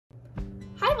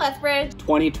Hi, Lethbridge.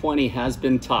 2020 has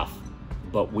been tough,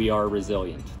 but we are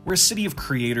resilient. We're a city of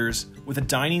creators with a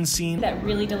dining scene That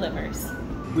really delivers.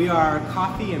 We are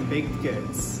coffee and baked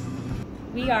goods.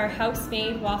 We are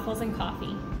house-made waffles and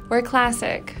coffee. We're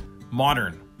classic.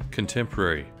 modern,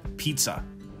 Contemporary. pizza,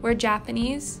 We're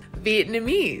Japanese.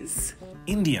 Vietnamese,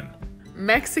 Indian,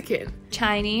 Mexican,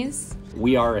 Chinese.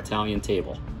 We are Italian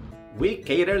Table. We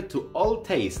cater to all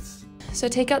tastes. So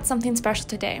take out something special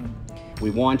today. We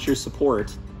want your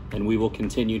support, and we will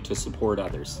continue to support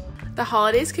others. The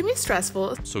holidays can be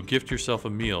stressful. So gift yourself a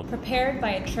meal. Prepared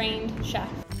by a trained chef.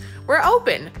 We're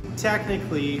open.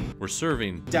 Technically, We're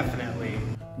serving definitely.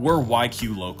 we're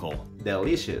YQ local.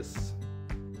 Delicious.